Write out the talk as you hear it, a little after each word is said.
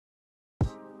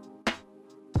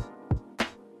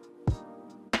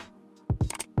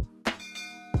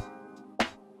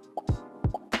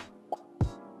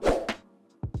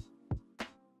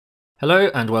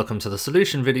Hello and welcome to the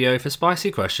solution video for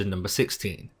spicy question number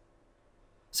 16.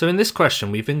 So in this question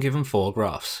we've been given four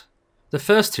graphs. The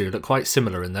first two look quite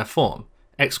similar in their form.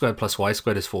 X squared plus y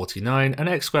squared is 49 and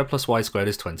x squared plus y squared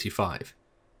is 25.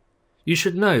 You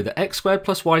should know that x squared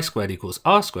plus y squared equals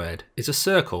r squared is a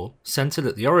circle centered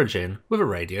at the origin with a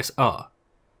radius r.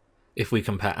 If we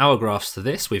compare our graphs to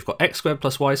this, we've got x squared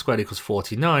plus y squared equals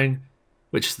 49,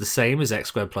 which is the same as x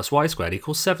squared plus y squared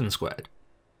equals 7 squared.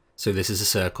 So this is a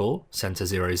circle, centre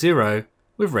 0, 0,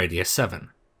 with radius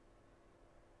 7.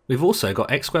 We've also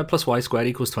got x squared plus y squared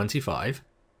equals 25,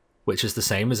 which is the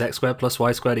same as x squared plus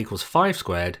y squared equals 5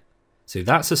 squared, so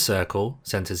that's a circle,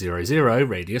 centre 0, 0,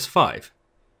 radius 5.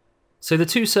 So the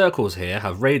two circles here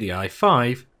have radii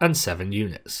 5 and 7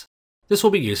 units. This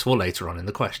will be useful later on in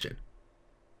the question.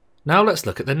 Now let's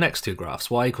look at the next two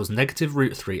graphs, y equals negative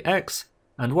root 3x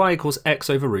and y equals x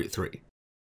over root 3.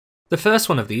 The first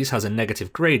one of these has a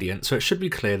negative gradient, so it should be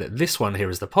clear that this one here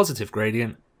is the positive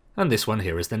gradient, and this one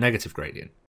here is the negative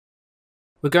gradient.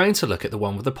 We're going to look at the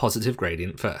one with the positive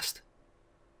gradient first.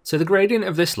 So the gradient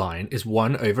of this line is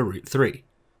 1 over root 3.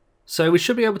 So we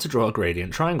should be able to draw a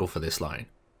gradient triangle for this line,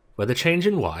 where the change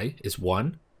in y is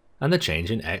 1, and the change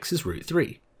in x is root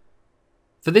 3.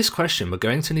 For this question, we're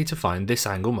going to need to find this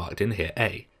angle marked in here,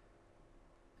 A.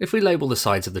 If we label the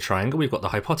sides of the triangle, we've got the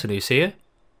hypotenuse here,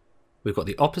 we've got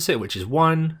the opposite, which is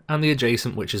 1, and the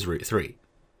adjacent, which is root 3.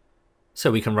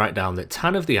 So we can write down that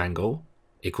tan of the angle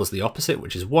equals the opposite,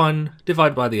 which is 1,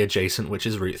 divided by the adjacent, which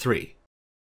is root 3.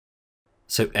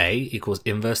 So A equals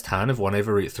inverse tan of 1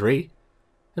 over root 3,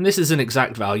 and this is an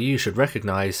exact value you should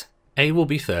recognise. A will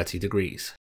be 30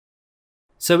 degrees.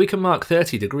 So we can mark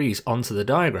 30 degrees onto the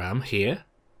diagram here,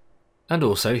 and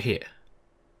also here.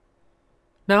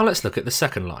 Now let's look at the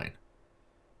second line.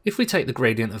 If we take the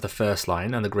gradient of the first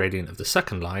line and the gradient of the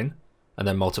second line, and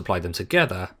then multiply them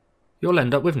together, you'll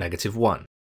end up with negative 1.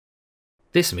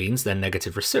 This means they're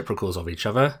negative reciprocals of each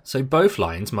other, so both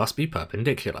lines must be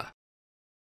perpendicular.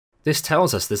 This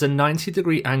tells us there's a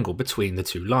 90-degree angle between the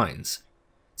two lines.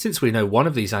 Since we know one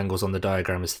of these angles on the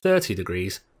diagram is 30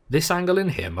 degrees, this angle in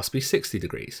here must be 60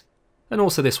 degrees, and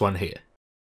also this one here.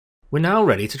 We're now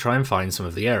ready to try and find some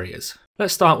of the areas.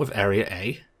 Let's start with area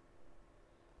A.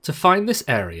 To find this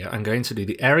area, I'm going to do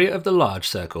the area of the large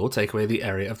circle, take away the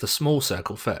area of the small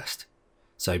circle first.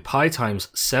 So pi times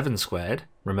 7 squared,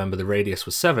 remember the radius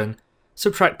was 7,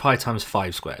 subtract pi times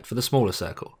 5 squared for the smaller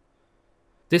circle.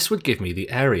 This would give me the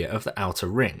area of the outer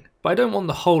ring, but I don't want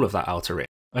the whole of that outer ring,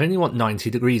 I only want 90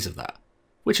 degrees of that,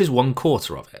 which is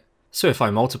 1/4 of it. So if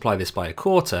I multiply this by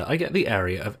 1/4, I get the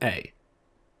area of A.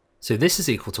 So this is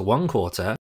equal to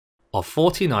 1/4 of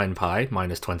 49 pi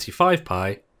minus 25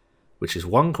 pi, which is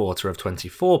 1/4 of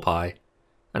 24 pi,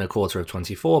 and 1/4 of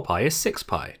 24 pi is 6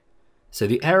 pi. So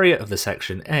the area of the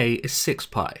section A is 6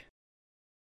 pi.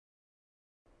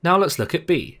 Now let's look at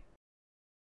B.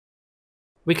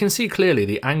 We can see clearly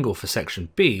the angle for section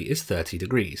B is 30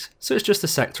 degrees, so it's just a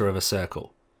sector of a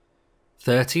circle.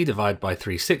 30 divided by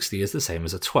 360 is the same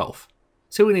as a 12th,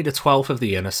 so we need a 12th of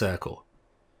the inner circle.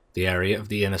 The area of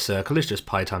the inner circle is just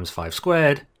pi times 5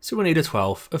 squared, so we need a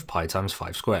 12th of pi times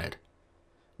 5 squared,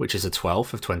 which is a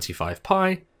 12th of 25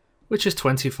 pi, which is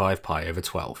 25 pi over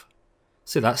 12.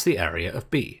 So that's the area of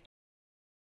B.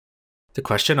 The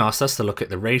question asks us to look at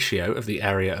the ratio of the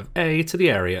area of A to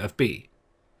the area of B.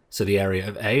 So the area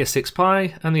of A is 6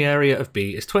 pi, and the area of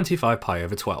B is 25 pi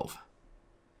over 12.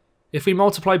 If we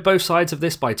multiply both sides of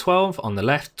this by 12, on the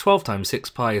left 12 times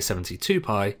 6 pi is 72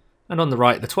 pi, and on the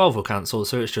right the 12 will cancel,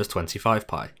 so it's just 25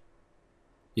 pi.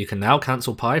 You can now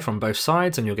cancel pi from both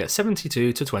sides and you'll get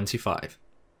 72 to 25.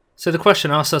 So the question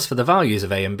asks us for the values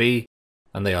of A and B,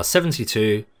 and they are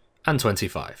 72 and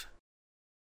 25.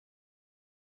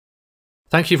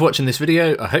 Thank you for watching this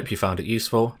video, I hope you found it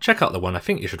useful. Check out the one I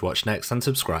think you should watch next and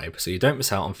subscribe so you don't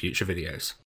miss out on future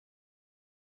videos.